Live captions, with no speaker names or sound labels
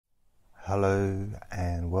Hello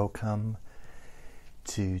and welcome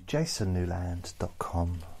to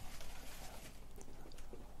jasonnewland.com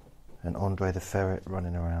and Andre the Ferret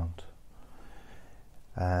running around.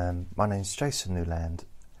 My name's Jason Newland.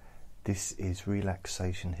 This is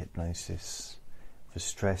Relaxation Hypnosis for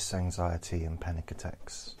stress, anxiety and panic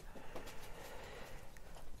attacks.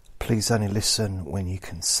 Please only listen when you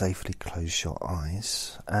can safely close your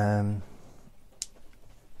eyes.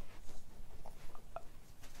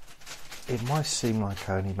 It might seem like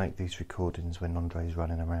I only make these recordings when Andre's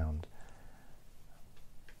running around,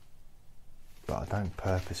 but I don't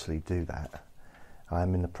purposely do that.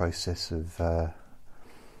 I'm in the process of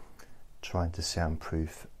trying to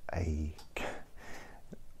soundproof I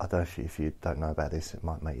don't know if you don't know about this, it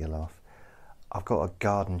might make you laugh. I've got a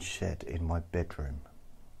garden shed in my bedroom.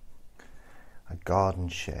 A garden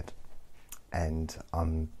shed, and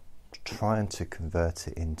I'm trying to convert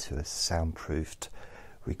it into a soundproofed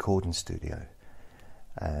recording studio.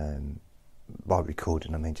 By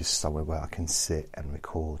recording I mean just somewhere where I can sit and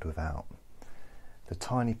record without the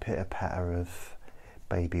tiny pitter-patter of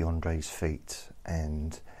baby Andre's feet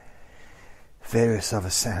and various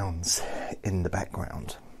other sounds in the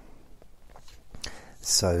background.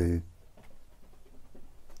 So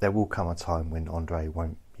there will come a time when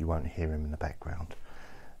you won't hear him in the background.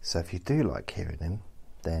 So if you do like hearing him,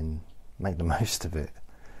 then make the most of it.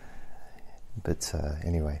 But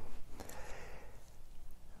anyway,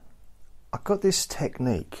 I've got this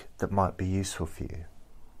technique that might be useful for you.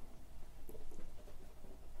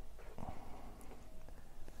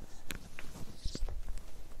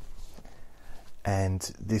 And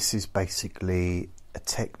this is basically a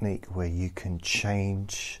technique where you can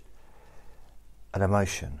change an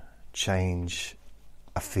emotion, change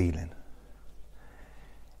a feeling.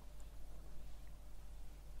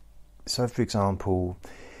 So for example,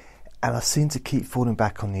 and I seem to keep falling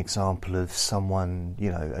back on the example of someone,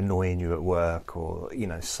 annoying you at work, or,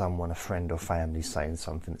 a friend or family saying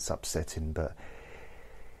something that's upsetting, but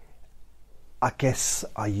I guess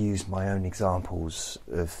I use my own examples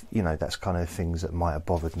of, that's kind of things that might have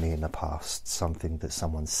bothered me in the past, something that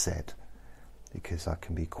someone said, because I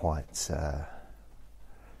can be quite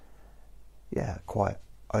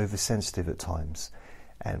oversensitive at times,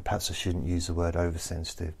 and perhaps I shouldn't use the word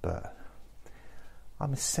oversensitive, but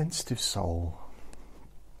I'm a sensitive soul.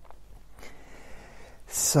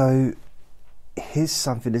 So here's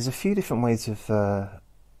something. There's a few different ways of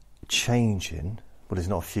changing. Well, there's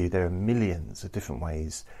not a few. There are millions of different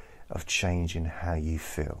ways of changing how you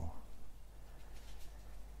feel.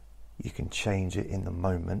 You can change it in the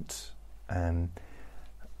moment. And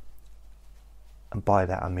by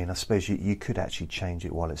that I mean, I suppose you could actually change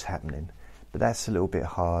it while it's happening. But that's a little bit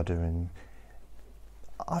harder. And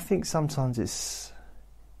I think sometimes it's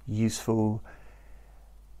useful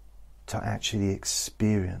to actually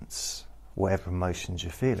experience whatever emotions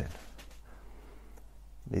you're feeling.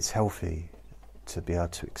 It's healthy to be able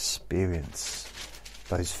to experience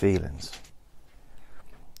those feelings.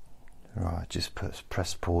 Right, just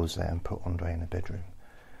press pause there and put Andre in the bedroom.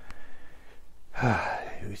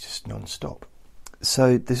 It was just non-stop.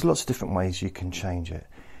 So there's lots of different ways you can change it.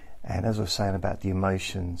 And as I was saying about the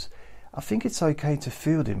emotions, I think it's okay to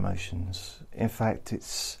feel the emotions. In fact,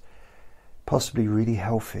 it's possibly really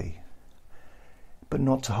healthy, but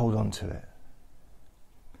not to hold on to it.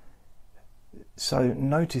 So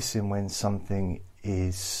noticing when something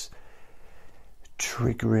is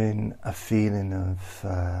triggering a feeling of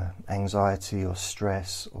anxiety or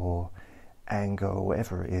stress or anger or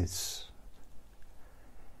whatever it is,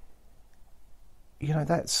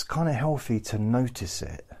 that's kind of healthy to notice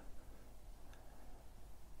it.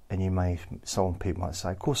 And some people might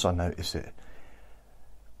say, of course I notice it.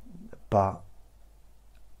 But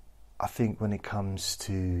I think when it comes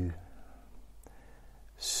to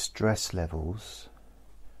stress levels,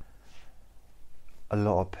 a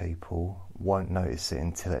lot of people won't notice it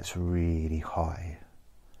until it's really high,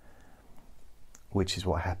 which is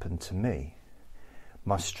what happened to me.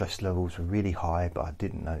 My stress levels were really high, but I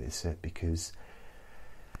didn't notice it because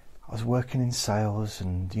I was working in sales,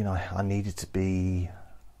 and I needed to be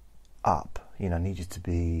up, needed to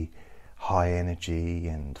be high energy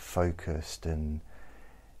and focused, and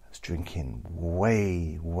I was drinking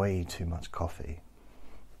way too much coffee,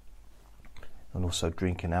 and also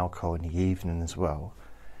drinking alcohol in the evening as well.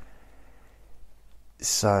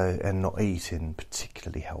 So, and not eating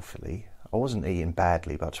particularly healthily. I wasn't eating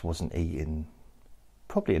badly, but I just wasn't eating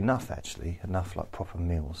probably enough like proper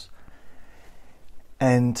meals.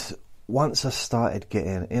 And once I started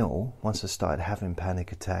getting ill, once I started having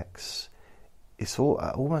panic attacks, I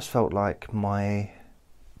almost felt like my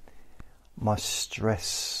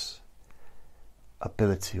stress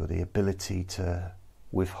ability, or the ability to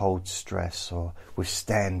withhold stress or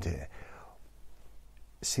withstand it,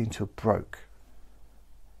 seemed to have broke.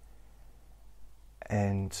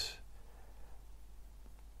 And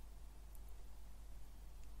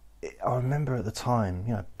I remember at the time,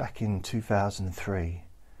 back in 2003,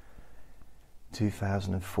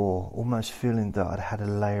 2004, almost feeling that I'd had a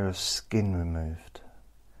layer of skin removed.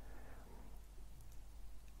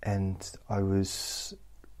 And I was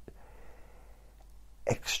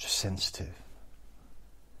extra sensitive.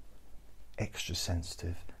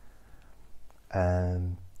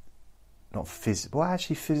 Not well,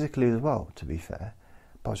 actually physically as well, to be fair,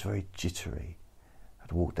 but I was very jittery.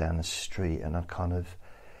 I'd walk down the street and I'd kind of,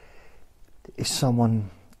 if someone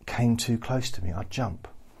came too close to me, I'd jump,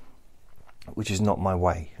 which is not my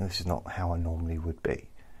way. This is not how I normally would be.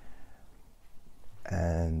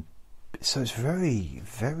 And so it's very,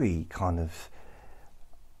 very kind of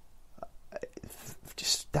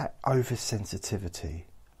just that oversensitivity.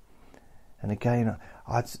 And again,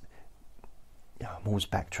 I'm always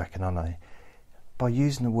backtracking, aren't I? By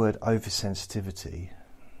using the word oversensitivity,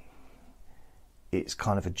 it's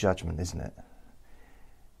kind of a judgment, isn't it?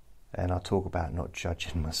 And I talk about not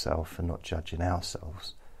judging myself and not judging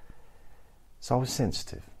ourselves. So I was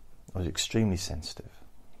sensitive. I was extremely sensitive.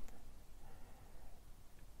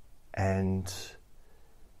 And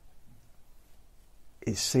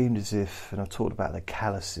it seemed as if, and I talked about the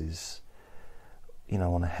calluses,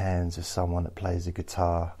 on the hands of someone that plays the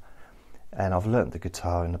guitar. And I've learnt the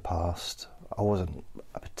guitar in the past. I wasn't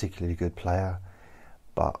a particularly good player,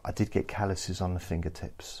 but I did get calluses on my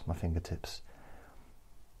fingertips.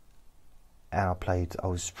 And I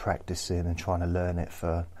was practicing and trying to learn it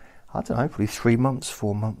for, I don't know, probably 3 months,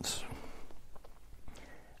 4 months.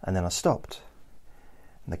 And then I stopped.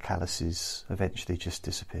 And the calluses eventually just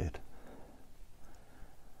disappeared.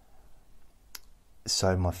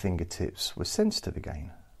 So my fingertips were sensitive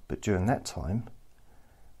again. But during that time,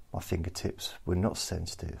 my fingertips were not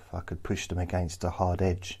sensitive. I could push them against a hard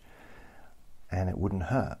edge and it wouldn't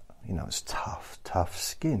hurt. It's tough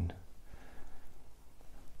skin.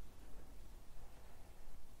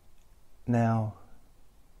 Now,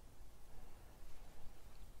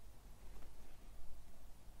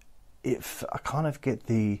 if I kind of get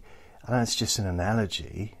I know it's just an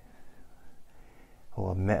analogy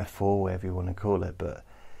or a metaphor, whatever you want to call it, but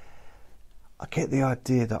I get the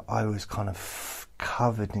idea that I was kind of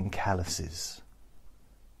covered in calluses,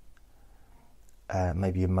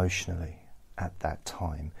 maybe emotionally at that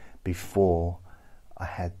time, before I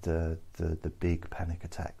had the big panic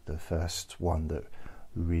attack, the first one that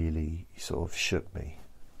really sort of shook me.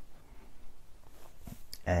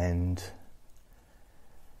 And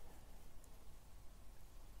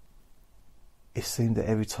it seemed that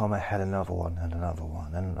every time I had another one and another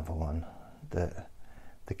one and another one, that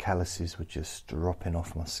the calluses were just dropping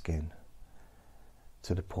off my skin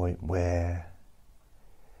to the point where,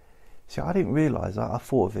 see, I didn't realise, I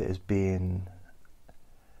thought of it as being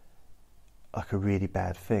like a really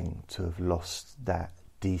bad thing to have lost that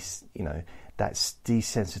that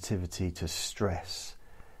desensitivity to stress.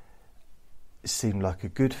 It seemed like a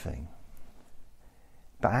good thing,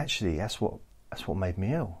 but actually that's what made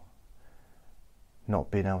me ill.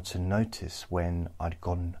 Not being able to notice when I'd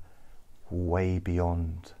gone way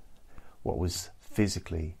beyond what was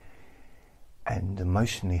physically and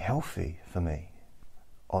emotionally healthy for me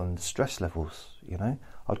on stress levels.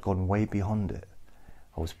 I'd gone way beyond it.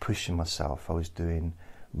 I was pushing myself. I was doing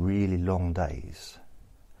really long days.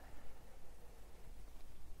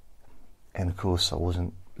 And of course I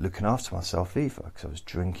wasn't looking after myself either, because I was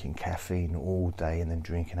drinking caffeine all day and then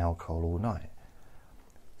drinking alcohol all night.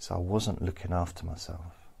 So I wasn't looking after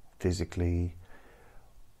myself physically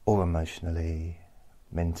or emotionally,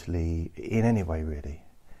 mentally, in any way really.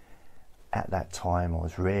 At that time I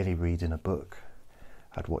was rarely reading a book.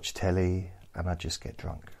 I'd watch telly and I'd just get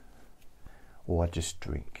drunk, or I'd just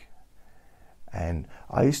drink. And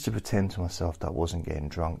I used to pretend to myself that I wasn't getting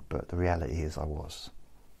drunk, but the reality is I was.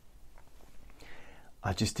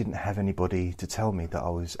 I just didn't have anybody to tell me that I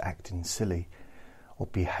was acting silly or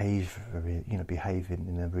behaving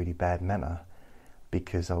in a really bad manner,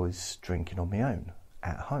 because I was drinking on my own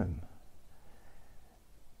at home.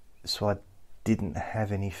 So I didn't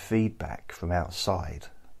have any feedback from outside.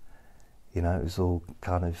 It was all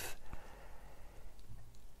kind of,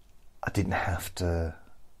 I didn't have to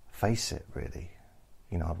face it really.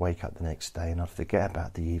 I'd wake up the next day and I'd forget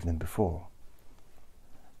about the evening before.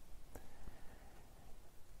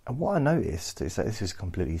 And what I noticed is that this is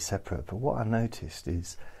completely separate, but what I noticed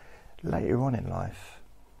is later on in life,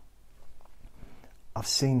 I've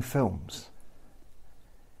seen films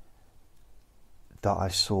that I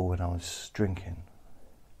saw when I was drinking.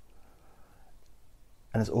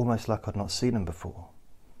 And it's almost like I'd not seen them before.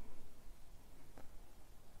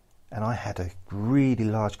 And I had a really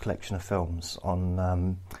large collection of films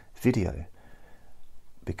on video,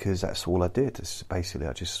 because that's all I did. It's basically,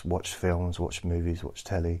 I just watched films, watched movies, watched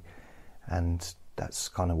telly, and that's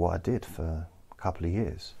kind of what I did for a couple of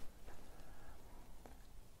years.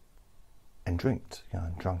 And drinked,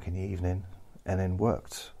 and drunk in the evening, and then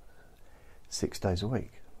worked 6 days a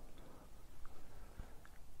week.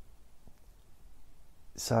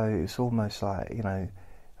 So it's almost like, I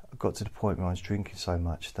got to the point where I was drinking so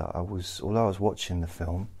much that although I was watching the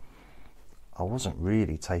film, I wasn't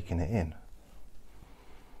really taking it in.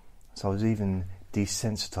 So I was even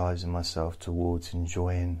desensitizing myself towards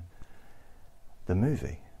enjoying the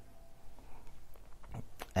movie.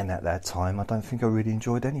 And at that time, I don't think I really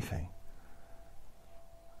enjoyed anything.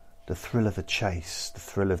 The thrill of the chase, the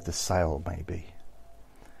thrill of the sale, maybe.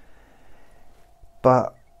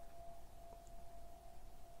 But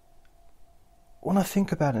when I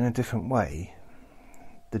think about it in a different way,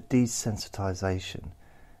 the desensitization,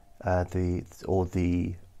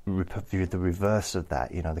 the reverse of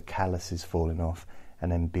that, the calluses falling off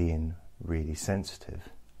and then being really sensitive,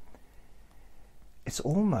 it's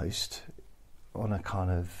almost, on a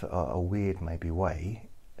kind of a weird maybe way,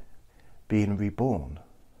 being reborn.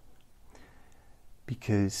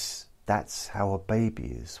 Because that's how a baby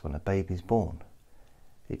is when a baby's born.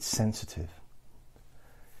 It's sensitive.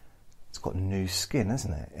 It's got new skin,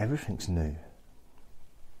 hasn't it? Everything's new.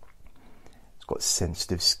 It's got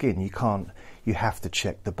sensitive skin. You have to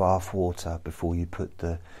check the bath water before you put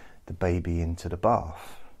the baby into the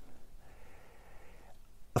bath.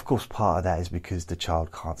 Of course, part of that is because the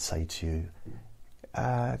child can't say to you,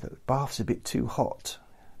 the bath's a bit too hot.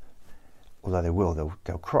 Although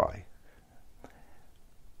they'll cry.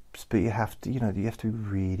 But you have to be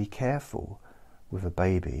really careful with a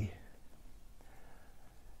baby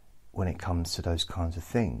when it comes to those kinds of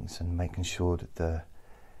things, and making sure that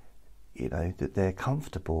that they're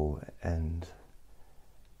comfortable. And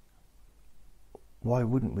why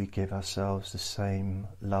wouldn't we give ourselves the same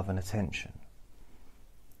love and attention?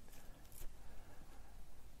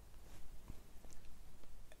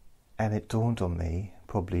 And it dawned on me,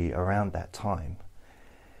 probably around that time,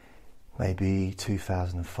 maybe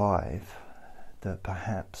 2005, that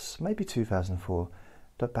perhaps, maybe 2004,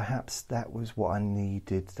 that perhaps that was what I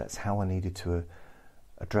needed, that's how I needed to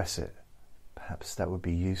address it. Perhaps that would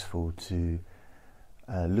be useful to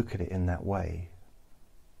look at it in that way,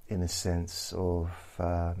 in a sense of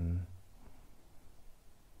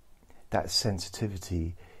that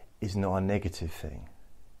sensitivity is not a negative thing.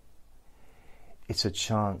 It's a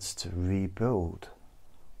chance to rebuild.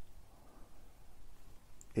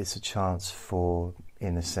 It's a chance for,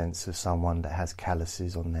 in a sense, of someone that has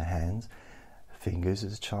calluses on their hands, fingers,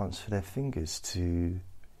 it's a chance for their fingers to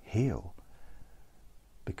heal.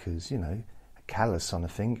 Because, a callus on a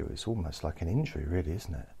finger is almost like an injury, really,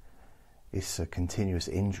 isn't it? It's a continuous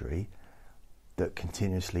injury that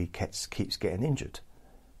continuously keeps getting injured.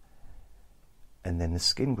 And then the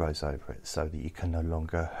skin grows over it so that you can no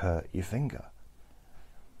longer hurt your finger.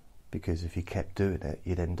 Because if you kept doing it,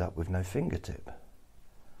 you'd end up with no fingertip.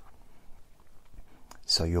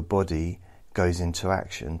 So your body goes into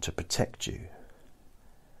action to protect you.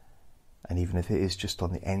 And even if it is just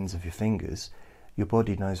on the ends of your fingers, your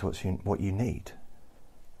body knows what you need.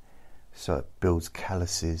 So it builds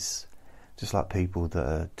calluses, just like people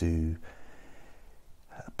that do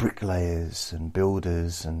bricklayers and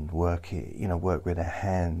builders and work with their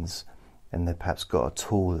hands, and they've perhaps got a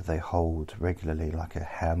tool that they hold regularly, like a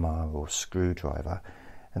hammer or screwdriver,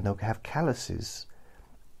 and they'll have calluses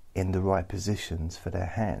in the right positions for their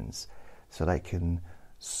hands, so they can,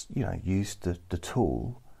 use the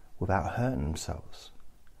tool without hurting themselves,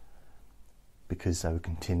 because they were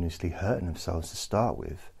continuously hurting themselves to start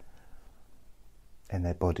with, and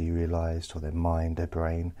their body realised, or their mind, their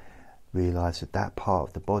brain realised that part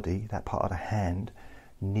of the body, that part of the hand,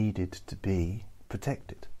 needed to be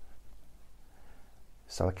protected.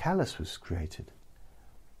 So a callus was created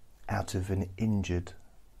out of an injured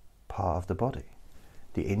part of the body.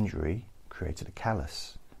 The injury created a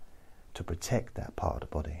callus to protect that part of the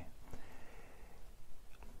body.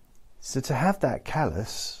 So to have that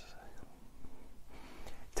callus,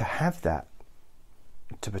 to have that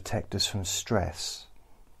to protect us from stress,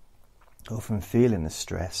 or from feeling the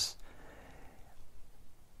stress,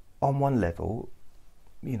 on one level,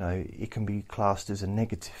 it can be classed as a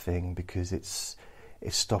negative thing, because it's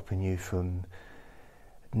stopping you from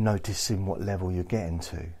noticing what level you're getting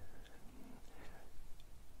to.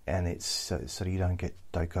 and it's so you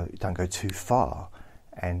don't go too far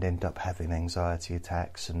and end up having anxiety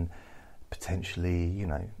attacks and potentially, you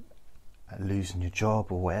know, losing your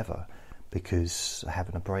job or whatever because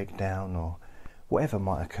having a breakdown or whatever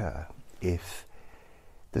might occur if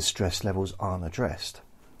the stress levels aren't addressed.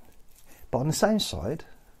 But on the same side,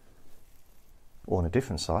 or on a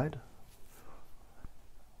different side,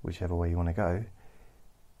 whichever way you want to go,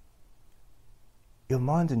 your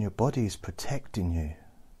mind and your body is protecting you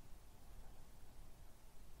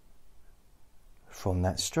from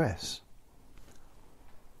that stress.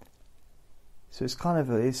 So it's kind of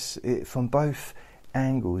from both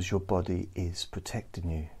angles, your body is protecting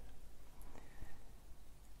you.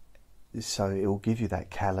 So it will give you that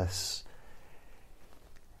callus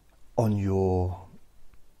on your,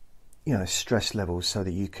 you know, stress levels so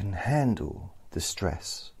that you can handle the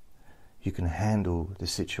stress, you can handle the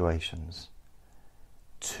situations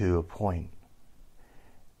to a point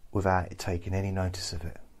without taking any notice of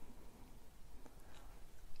it.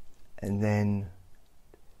 And then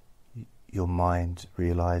your mind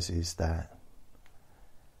realizes that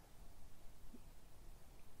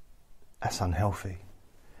that's unhealthy.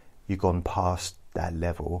 You've gone past that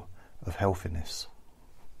level of healthiness.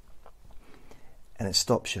 And it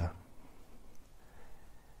stops you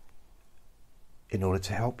in order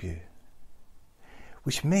to help you.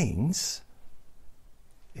 Which means,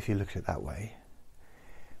 if you look at it that way,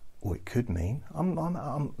 or it could mean,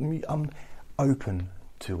 I'm open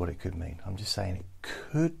to what it could mean. I'm just saying it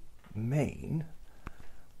could mean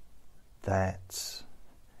that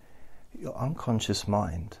your unconscious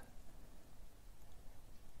mind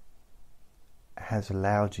has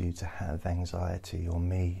allowed you to have anxiety, or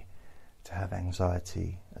me to have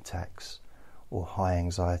anxiety attacks, or high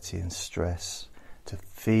anxiety and stress, to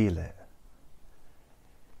feel it,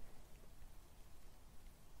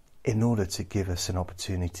 in order to give us an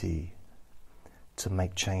opportunity to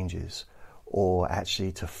make changes, or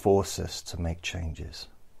actually to force us to make changes.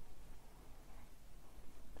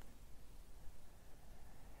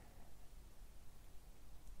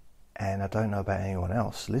 And I don't know about anyone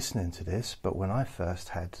else listening to this, but when I first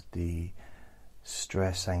had the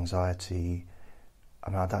stress, anxiety, I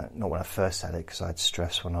mean, not when I first had it, because I had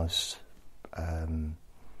stress when I was, I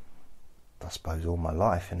suppose, all my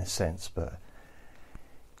life in a sense, but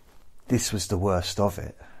this was the worst of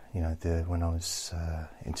it, you know, when I was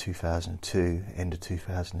in 2002, end of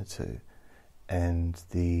 2002, and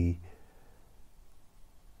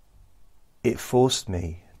it forced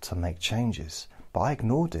me to make changes. But I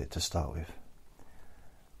ignored it to start with.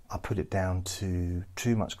 I put it down to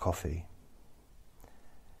too much coffee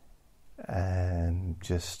and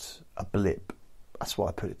just a blip. That's what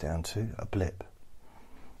I put it down to, a blip.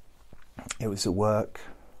 It was at work.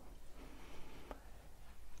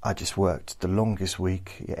 I just worked the longest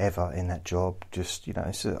week ever in that job. Just, you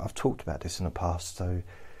know, so I've talked about this in the past, so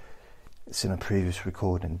it's in a previous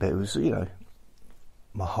recording, but it was, you know,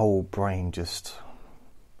 my whole brain just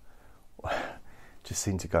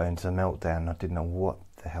seemed to go into a meltdown. I didn't know what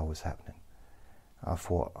the hell was happening. I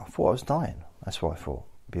thought I was dying. That's what I thought,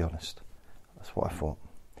 to be honest. That's what I thought.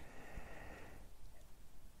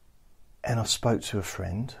 And I spoke to a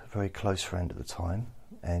friend, a very close friend at the time,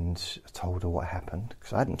 and I told her what happened,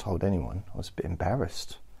 because I hadn't told anyone. I was a bit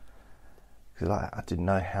embarrassed, because I didn't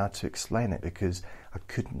know how to explain it, because I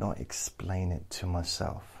could not explain it to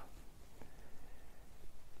myself.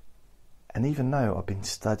 And even though I've been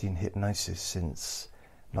studying hypnosis since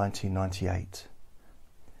 1998,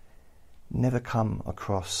 never come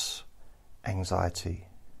across anxiety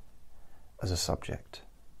as a subject,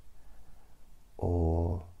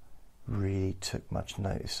 or really took much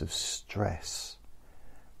notice of stress.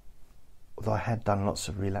 Although I had done lots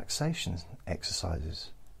of relaxation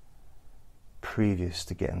exercises previous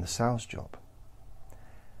to getting the sales job,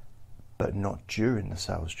 but not during the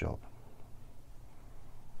sales job,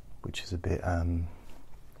 which is a bit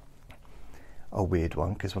a weird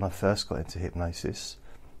one, because when I first got into hypnosis,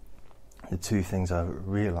 the two things I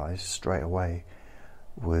realised straight away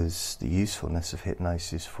was the usefulness of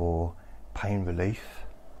hypnosis for pain relief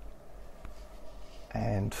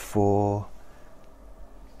and for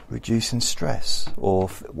reducing stress, or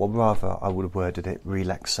rather I would have worded it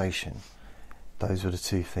relaxation. Those were the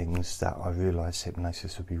two things that I realised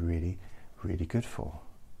hypnosis would be really, really good for.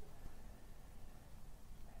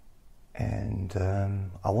 And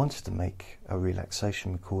I wanted to make a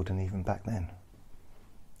relaxation recording even back then.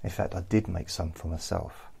 In fact, I did make some for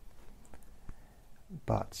myself.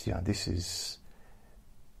 But, you know, this is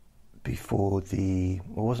before it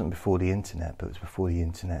wasn't before the internet, but it was before the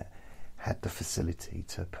internet had the facility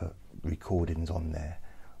to put recordings on there.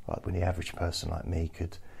 Like when the average person like me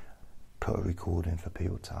could put a recording for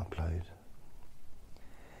people to upload.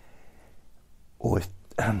 Or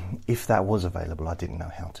if that was available, I didn't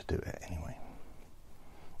know how to do it anyway.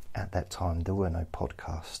 At that time, there were no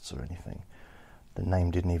podcasts or anything. The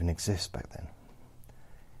name didn't even exist back then.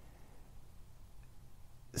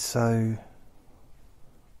 So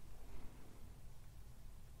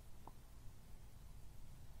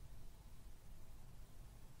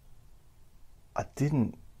I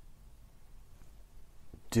didn't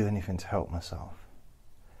do anything to help myself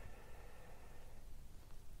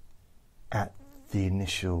at the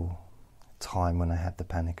initial time when I had the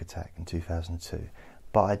panic attack in 2002.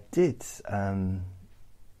 But I did, I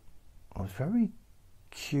was very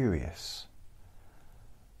curious.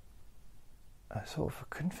 I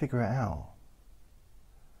couldn't figure it out.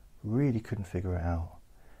 Really couldn't figure it out.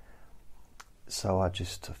 So I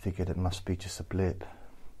just figured it must be just a blip.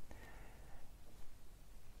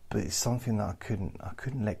 But it's something that I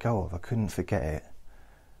couldn't let go of. I couldn't forget it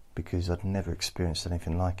because I'd never experienced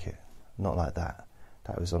anything like it. Not like that.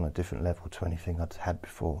 That was on a different level to anything I'd had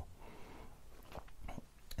before.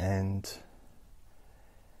 And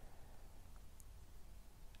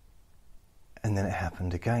then it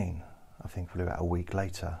happened again, I think probably about a week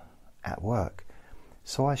later at work.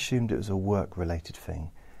 So I assumed it was a work-related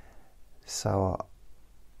thing. So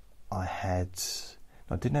I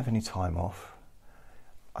didn't have any time off.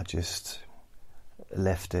 I just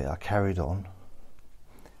left it, I carried on.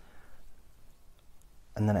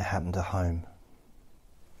 And then it happened at home.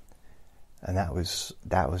 And that was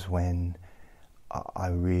when I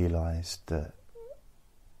realised that,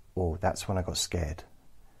 or that's when I got scared.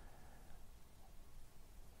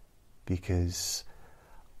 Because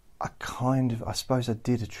I suppose I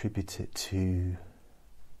did attribute it to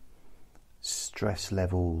stress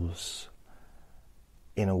levels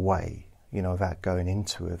in a way, without going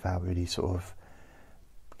into it, without really sort of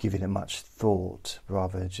giving it much thought,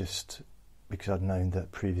 rather just because I'd known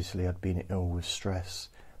that previously I'd been ill with stress,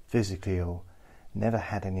 physically ill, never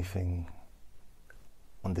had anything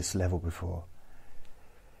on this level before.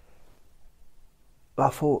 But I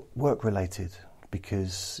thought work-related,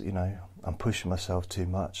 because, I'm pushing myself too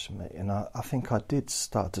much, and I think I did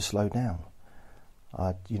start to slow down.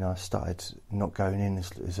 I started not going in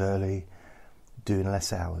as early, doing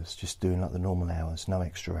less hours, just doing like the normal hours, no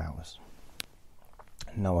extra hours,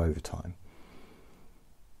 no overtime.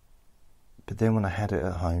 But then when I had it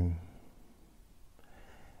at home,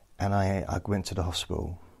 and I went to the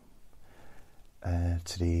hospital,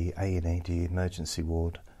 to the A&E, the emergency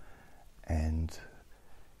ward, and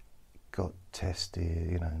got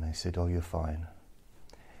tested, and they said, "Oh, you're fine."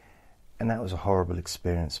 And that was a horrible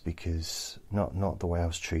experience, because not the way I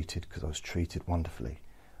was treated, because I was treated wonderfully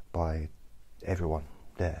by everyone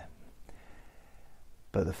there,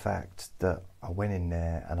 but the fact that I went in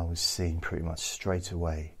there and I was seen pretty much straight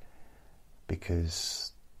away,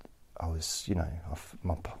 because I was,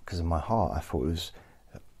 because of my heart, I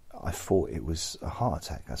thought it was a heart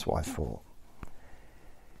attack. That's what I thought.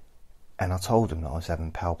 And I told them that I was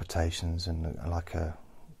having palpitations and like a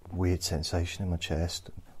weird sensation in my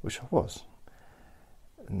chest, which I was.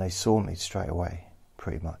 And they saw me straight away,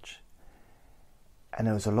 pretty much. And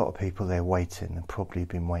there was a lot of people there waiting, and probably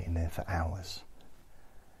been waiting there for hours.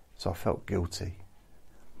 So I felt guilty.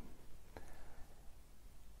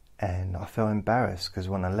 And I felt embarrassed, because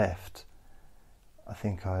when I left, I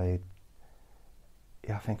think I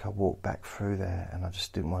walked back through there, and I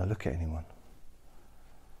just didn't want to look at anyone.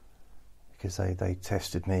 Because they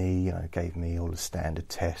tested me, gave me all the standard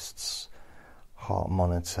tests, heart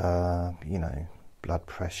monitor, blood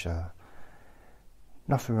pressure.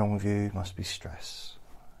 Nothing wrong with you, must be stress.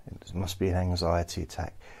 It must be an anxiety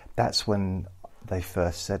attack. That's when they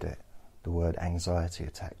first said it, the word anxiety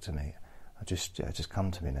attack to me. It just come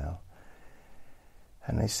to me now.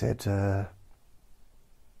 And they said, go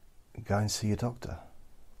and see your doctor.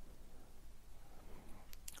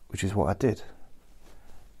 Which is what I did.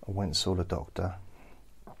 I went and saw the doctor.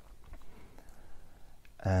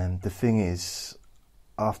 And the thing is,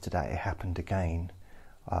 after that it happened again.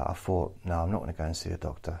 I thought, no, I'm not going to go and see a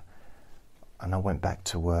doctor. And I went back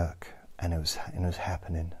to work, and it was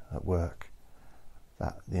happening at work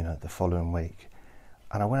that, the following week.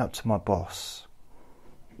 And I went up to my boss,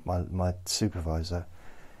 my supervisor,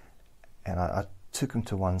 and I took him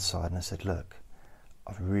to one side and I said, "Look,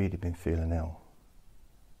 I've really been feeling ill.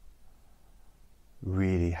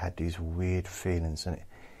 Really had these weird feelings."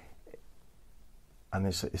 And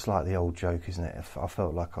it's like the old joke, isn't it? I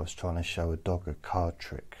felt like I was trying to show a dog a card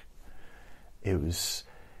trick. It was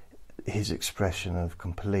his expression of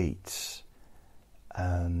complete,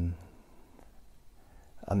 a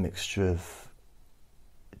mixture of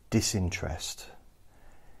disinterest,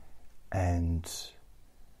 and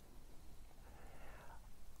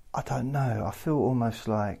I don't know, I feel almost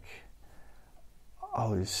like I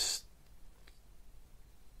was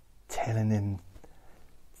telling him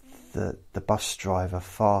that the bus driver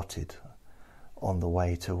farted on the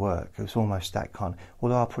way to work. It was almost that kind,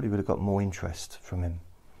 although I probably would have got more interest from him.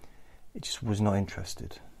 It just was not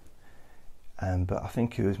interested. But I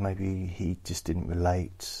think it was maybe he just didn't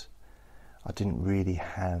relate. I didn't really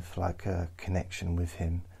have like a connection with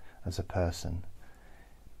him as a person.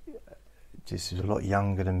 Just he was a lot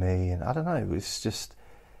younger than me, and I don't know, it was just,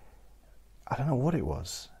 I don't know what it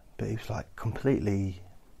was, but he was like completely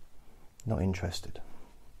not interested.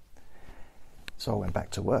 So I went back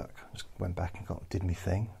to work. Just went back and did my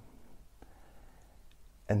thing.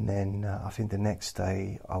 And then I think the next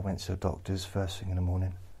day I went to a doctor's first thing in the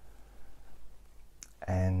morning,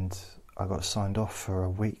 and I got signed off for a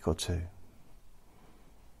week or two.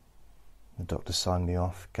 The doctor signed me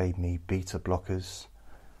off, gave me beta blockers,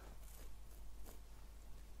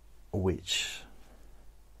 which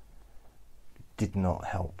did not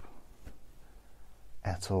help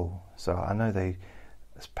at all. So I know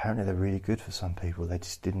apparently they're really good for some people. They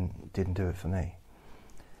just didn't do it for me.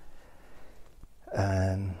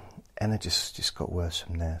 And it just got worse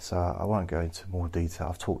from there. So I won't go into more detail.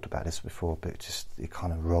 I've talked about this before, but it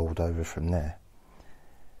kind of rolled over from there.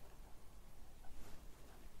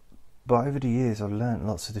 But over the years, I've learned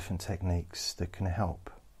lots of different techniques that can help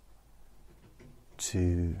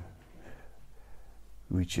to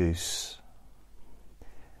reduce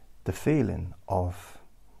the feeling of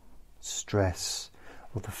stress,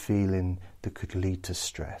 or the feeling that could lead to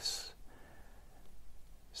stress.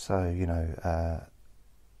 So,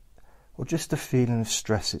 or just the feeling of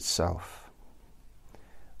stress itself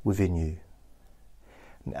within you.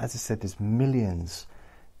 And as I said, there's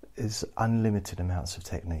unlimited amounts of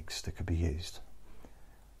techniques that could be used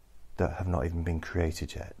that have not even been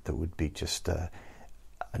created yet, that would be just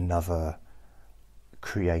another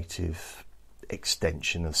creative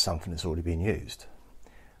extension of something that's already been used,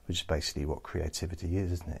 which is basically what creativity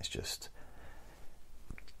is, isn't it? It's just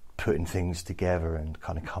putting things together and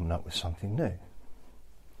kind of coming up with something new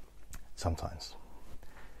sometimes.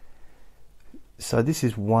 So this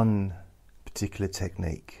is one particular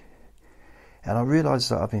technique, and I realise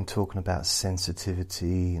that I've been talking about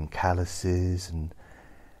sensitivity and calluses, and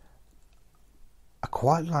I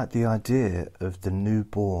quite like the idea of the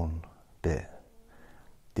newborn bit,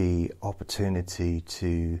 the opportunity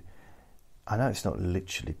to, I know it's not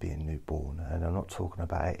literally being newborn, and I'm not talking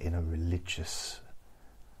about it in a religious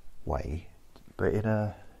way, but in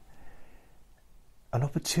an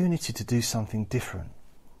opportunity to do something different,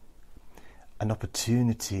 an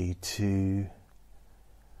opportunity to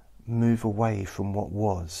move away from what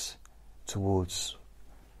was towards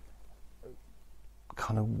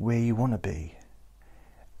kind of where you want to be,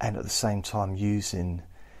 and at the same time using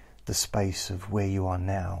the space of where you are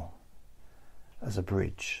now as a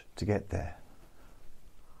bridge to get there.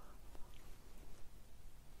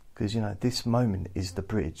 Because, this moment is the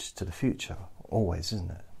bridge to the future, always,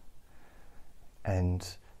 isn't it? And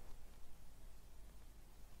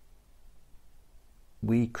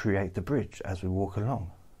we create the bridge as we walk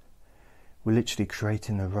along. We're literally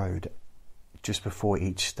creating the road just before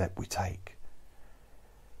each step we take.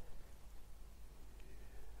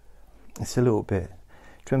 It's a little bit.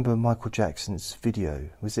 Do you remember Michael Jackson's video?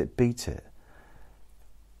 Was it Beat It?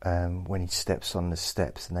 When he steps on the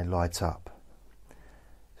steps and they light up.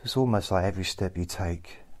 It's almost like every step you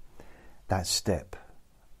take, that step,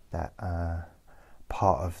 that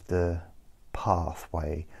part of the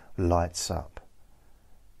pathway lights up,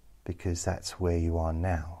 because that's where you are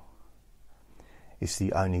now. It's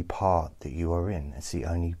the only part that you are in. It's the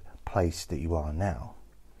only place that you are now.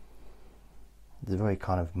 There's a very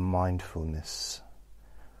kind of mindfulness,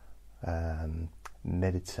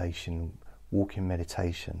 meditation, walking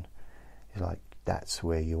meditation. It's like, that's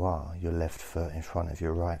where you are, your left foot in front of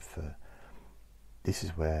your right foot. This is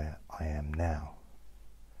where I am now.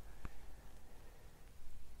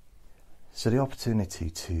 So the opportunity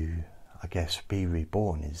to, I guess, be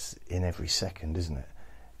reborn is in every second, isn't it?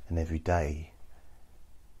 And every day.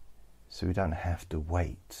 So we don't have to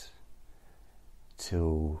wait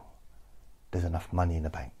till there's enough money in the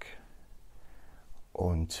bank,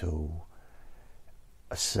 or until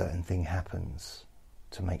a certain thing happens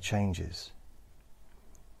to make changes.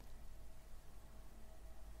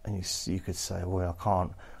 And you could say, well, I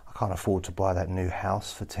can't afford to buy that new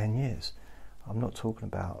house for 10 years. I'm not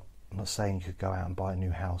saying you could go out and buy a new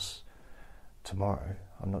house tomorrow.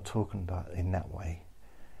 I'm not talking about it in that way.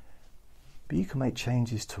 But you can make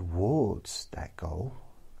changes towards that goal.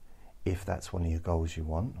 if that's one of your goals you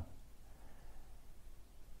want.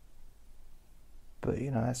 But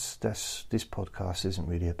that's this podcast isn't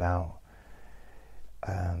really about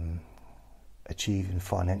achieving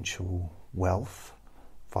financial wealth,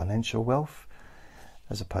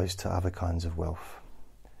 as opposed to other kinds of wealth.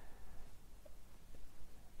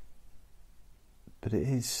 But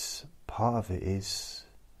part of it is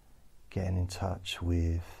getting in touch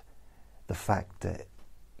with the fact that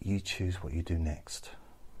you choose what you do next.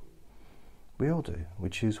 We all do. We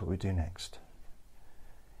choose what we do next.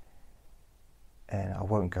 And I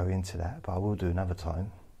won't go into that, but I will do another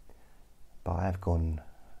time. But I have gone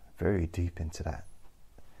very deep into that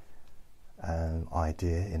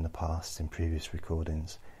idea in the past, in previous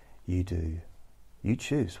recordings. You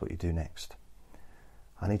choose what you do next.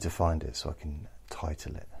 I need to find it so I can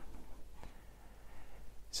title it.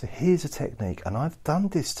 So here's a technique, and I've done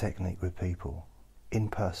this technique with people in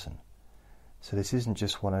person. So this isn't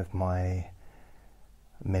just one of my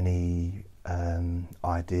many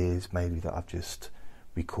ideas maybe that I've just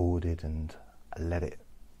recorded and let it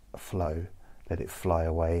flow, let it fly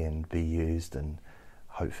away and be used and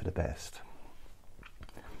hope for the best.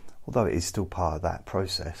 Although it is still part of that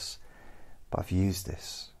process, but I've used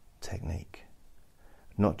this technique,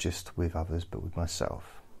 not just with others but with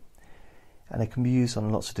myself. And it can be used on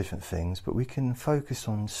lots of different things, but we can focus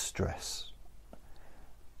on stress,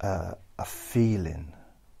 a feeling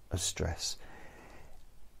of stress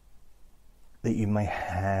that you may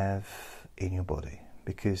have in your body,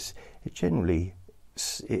 because it generally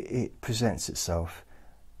it presents itself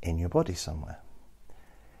in your body somewhere.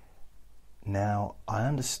 Now, I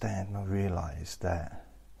understand and I realise that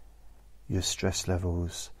your stress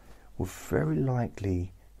levels will very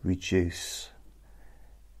likely reduce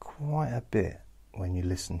quite a bit when you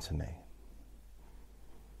listen to me.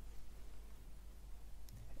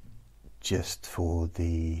 Just for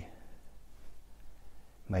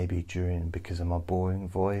maybe because of my boring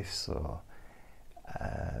voice, or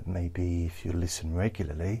maybe if you listen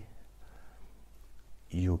regularly,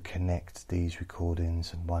 you'll connect these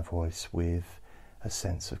recordings and my voice with a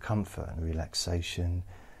sense of comfort and relaxation,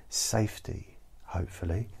 safety,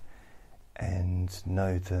 hopefully, and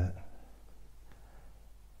know that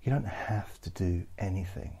you don't have to do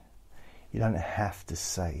anything. You don't have to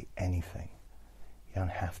say anything. You don't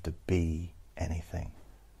have to be anything.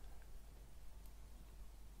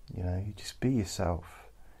 You just be yourself,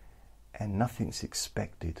 and nothing's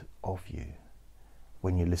expected of you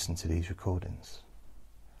when you listen to these recordings.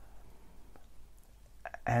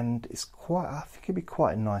 And I think it'd be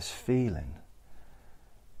quite a nice feeling.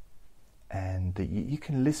 And that you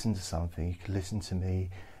can listen to something, you can listen to me,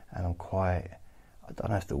 and I don't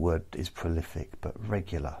know if the word is prolific, but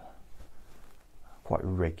regular. Quite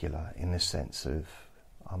regular in the sense of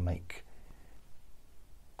I make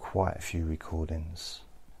quite a few recordings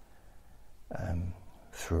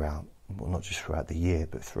throughout, well, not just throughout the year,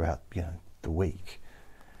 but throughout the week.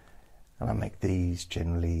 And I make these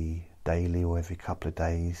generally daily or every couple of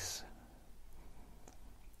days.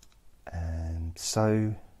 And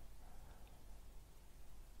so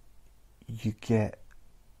you get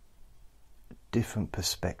different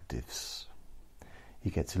perspectives.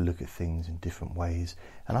 You get to look at things in different ways,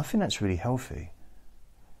 and I think that's really healthy.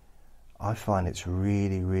 I find it's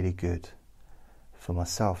really, really good for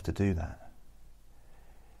myself to do that,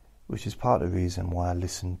 which is part of the reason why I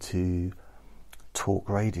listen to talk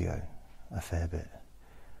radio a fair bit,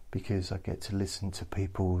 because I get to listen to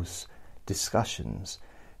people's discussions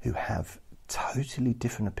who have totally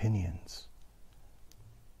different opinions.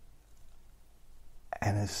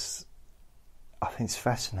 And I think it's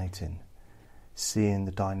fascinating seeing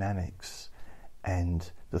the dynamics and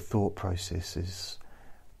the thought processes.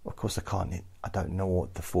 Of course, I don't know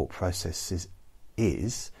what the thought process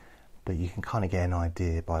is, but you can kind of get an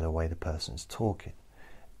idea by the way the person's talking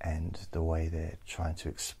and the way they're trying to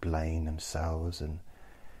explain themselves. And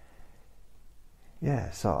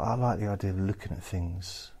so I like the idea of looking at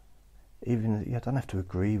things. Even I don't have to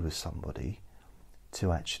agree with somebody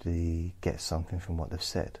to actually get something from what they've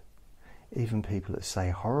said. Even people that say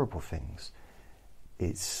horrible things,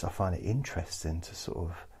 I find it interesting to sort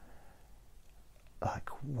of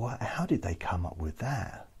how did they come up with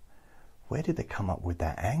that? Where did they come up with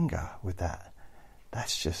that anger, with that?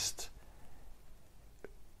 That's just,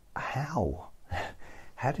 how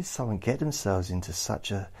did someone get themselves into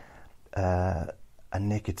such a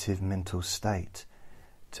negative mental state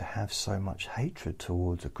to have so much hatred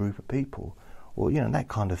towards a group of people, or that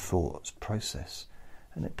kind of thought process?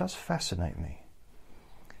 And it does fascinate me.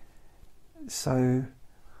 So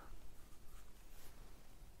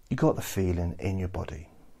you got the feeling in your body.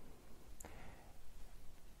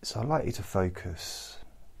 So I'd like you to focus,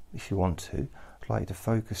 if you want to, I'd like you to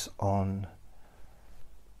focus on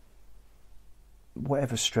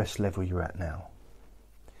whatever stress level you're at now,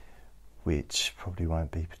 which probably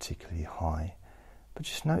won't be particularly high, but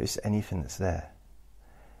just notice anything that's there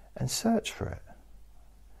and search for it.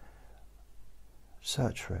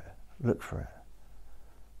 Search for it, look for it.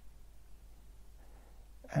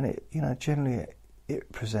 And it, generally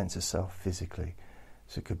it presents itself physically.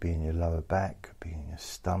 So it could be in your lower back, could be in your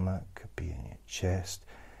stomach, could be in your chest,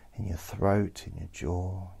 in your throat, in your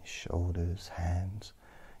jaw, your shoulders, hands,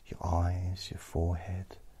 your eyes, your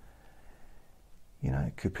forehead.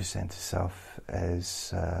 It could present itself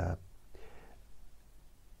as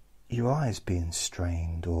your eyes being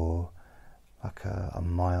strained, or like a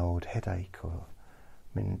mild headache.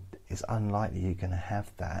 It's unlikely you're going to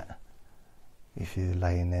have that if you're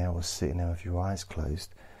laying there or sitting there with your eyes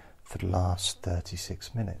closed for the last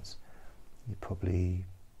 36 minutes. You probably,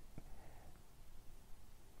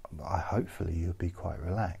 hopefully you'll be quite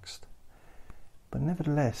relaxed. But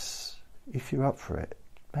nevertheless, if you're up for it,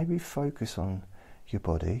 maybe focus on your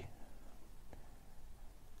body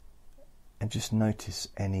and just notice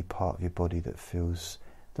any part of your body that feels,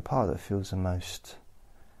 the part that feels the most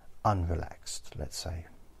unrelaxed, let's say.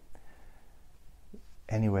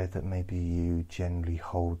 Anywhere that maybe you generally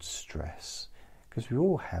hold stress, because we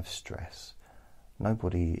all have stress.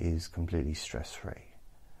 Nobody is completely stress-free.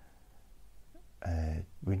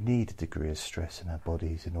 We need a degree of stress in our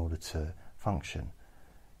bodies in order to function,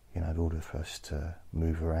 in order for us to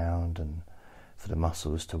move around and for the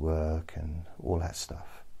muscles to work and all that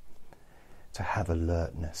stuff, to have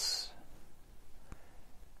alertness.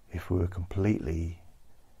 If we were completely,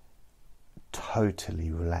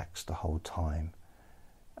 totally relaxed the whole time,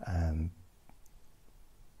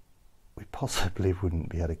 we possibly wouldn't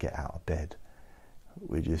be able to get out of bed.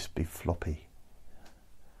 We'd just be floppy,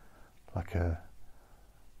 like a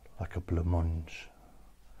blancmange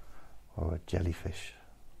or a jellyfish.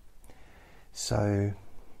 So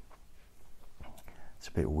it's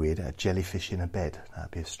a bit weird, a jellyfish in a bed,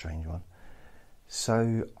 that'd be a strange one.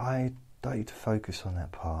 So I'd like you to focus on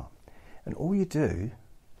that part, and all you do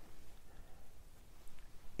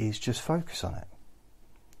is just focus on it.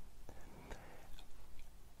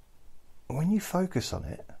 When you focus on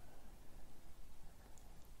it,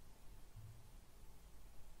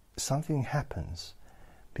 something happens,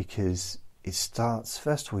 because it starts,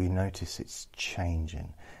 first of all, you notice it's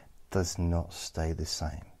changing, does not stay the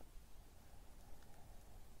same.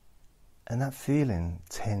 And that feeling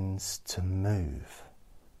tends to move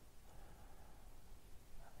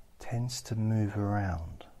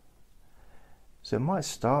around. So it might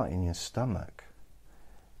start in your stomach,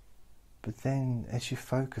 but then as you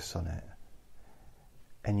focus on it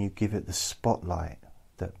and you give it the spotlight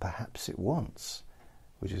that perhaps it wants,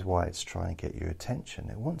 which is why it's trying to get your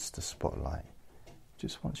attention. It wants the spotlight, it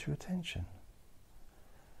just wants your attention.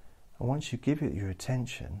 And once you give it your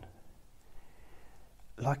attention,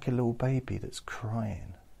 like a little baby that's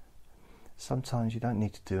crying, sometimes you don't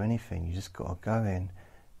need to do anything, you just got to go in,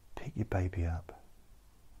 pick your baby up,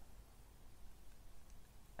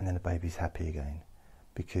 and then the baby's happy again,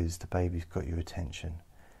 because the baby's got your attention.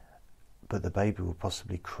 But the baby will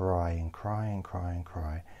possibly cry and cry and cry and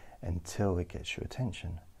cry until it gets your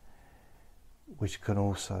attention, which can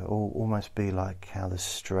also almost be like how the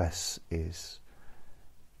stress is.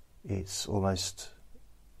 It's almost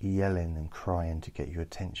yelling and crying to get your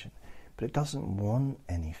attention, but it doesn't want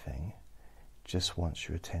anything, just wants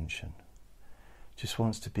your attention, just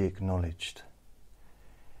wants to be acknowledged,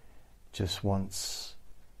 just wants,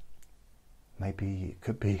 maybe it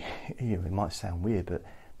could be, it might sound weird, but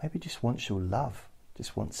maybe just wants your love,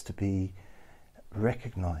 just wants to be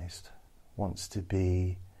recognized, wants to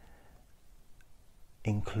be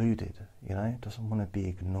included, doesn't want to be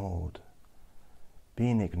ignored.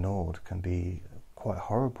 Being ignored can be quite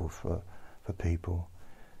horrible for people.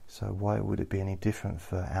 So why would it be any different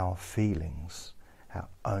for our feelings, our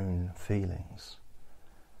own feelings?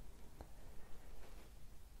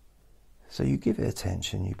 So you give it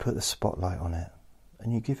attention, you put the spotlight on it,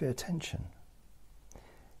 and you give it attention.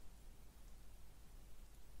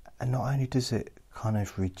 And not only does it kind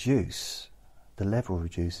of reduce, the level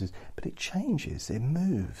reduces, but it changes, it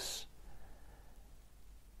moves.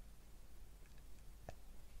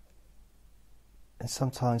 And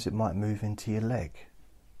sometimes it might move into your leg,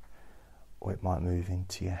 or it might move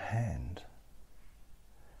into your hand.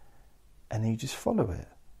 And then you just follow it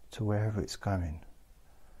to wherever it's going.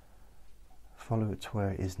 Follow it to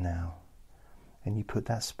where it is now. And you put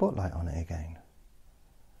that spotlight on it again.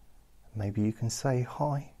 Maybe you can say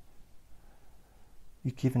hi.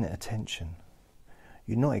 You've given it attention.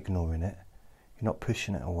 You're not ignoring it. You're not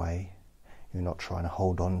pushing it away. You're not trying to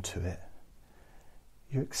hold on to it.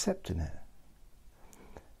 You're accepting it.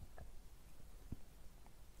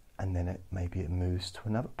 And then maybe it moves to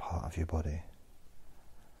another part of your body.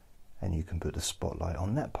 And you can put the spotlight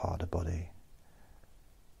on that part of the body.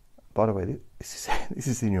 By the way, this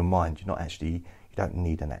is in your mind. You don't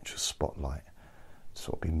need an actual spotlight to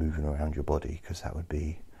sort of be moving around your body, because that would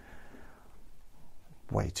be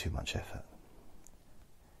way too much effort.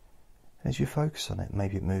 As you focus on it,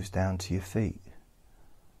 maybe it moves down to your feet,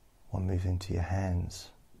 or moves into your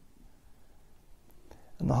hands.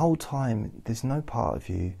 And the whole time, there's no part of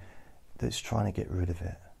you that's trying to get rid of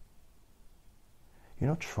it.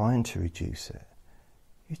 You're not trying to reduce it.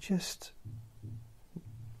 You're just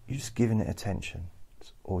giving it attention.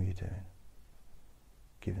 That's all you're doing.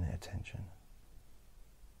 Giving it attention.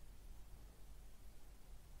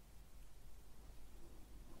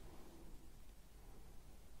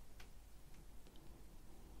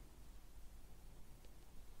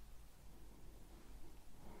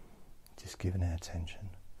 Just giving it attention.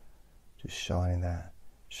 Just shining that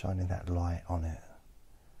light on it.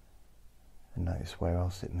 And notice where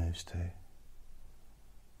else it moves to.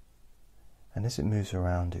 And as it moves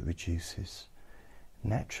around, it reduces.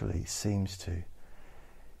 Naturally, it seems to.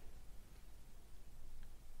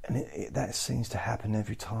 And that seems to happen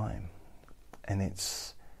every time. And it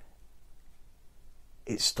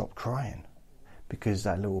stopped crying, because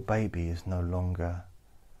that little baby is no longer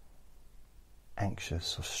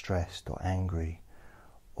anxious or stressed or angry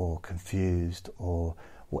or confused or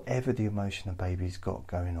whatever the emotion a baby's got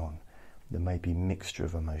going on. There may be a mixture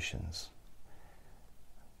of emotions.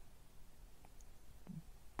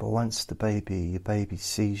 But once your baby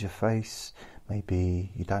sees your face,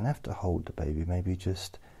 maybe you don't have to hold the baby, maybe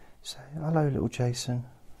just say, "Hello, little Jason."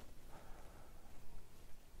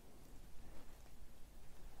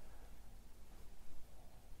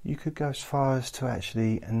 You could go as far as to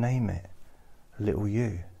actually name it, little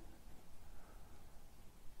you.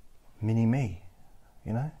 Mini me,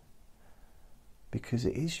 because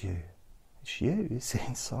it is you. It's you, it's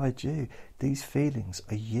inside you. These feelings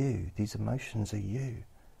are you, these emotions are you.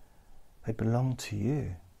 They belong to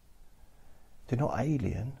you. They're not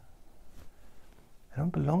alien. They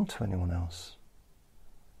don't belong to anyone else.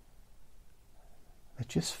 They're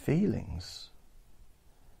just feelings.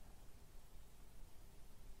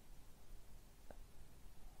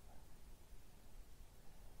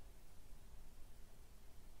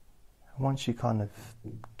 And once you kind of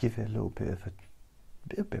give it a little bit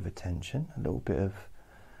of attention, a little bit of,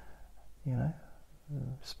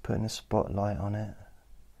 just putting a spotlight on it.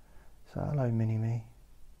 So, "Hello, mini me.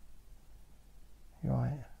 You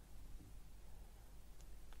alright?"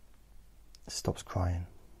 Stops crying.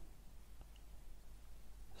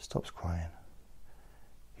 Stops crying.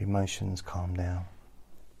 Your emotions calm down.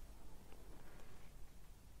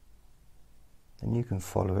 And you can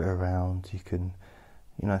follow it around. You can,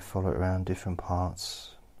 follow it around different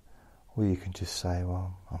parts. Or you can just say,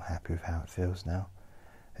 "Well, I'm happy with how it feels now.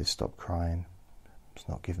 It's stopped crying. It's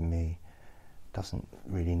not giving me, doesn't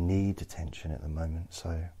really need attention at the moment."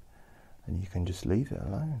 So, and you can just leave it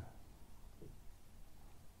alone.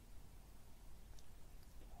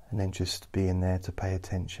 And then just being there to pay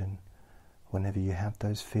attention whenever you have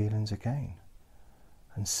those feelings again.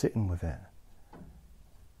 And sitting with it.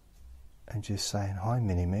 And just saying, "Hi,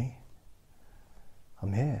 mini me.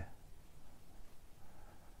 I'm here."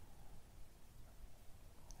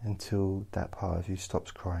 Until that part of you stops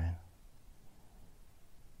crying.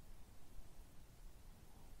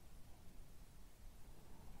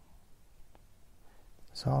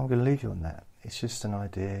 So I'm going to leave you on that. It's just an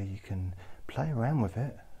idea. You can play around with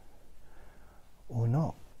it or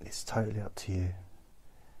not. It's totally up to you.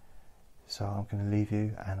 So I'm going to leave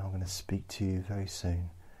you, and I'm going to speak to you very soon.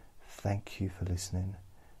 Thank you for listening.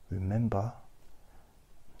 Remember,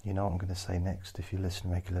 you know what I'm going to say next if you listen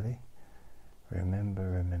regularly. Remember,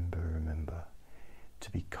 remember, remember to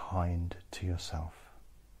be kind to yourself,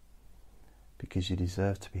 because you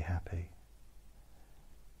deserve to be happy.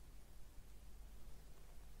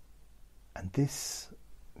 And this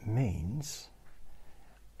means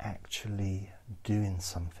actually doing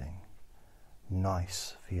something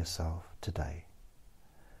nice for yourself today.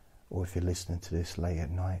 Or if you're listening to this late at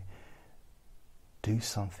night, do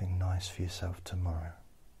something nice for yourself tomorrow.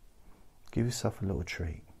 Give yourself a little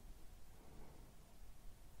treat.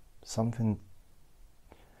 Something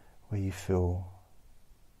where you feel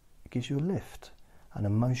it gives you a lift, an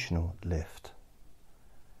emotional lift.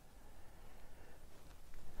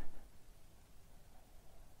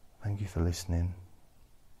 Thank you for listening.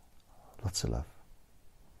 Lots of love.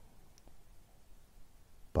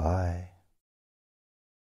 Bye.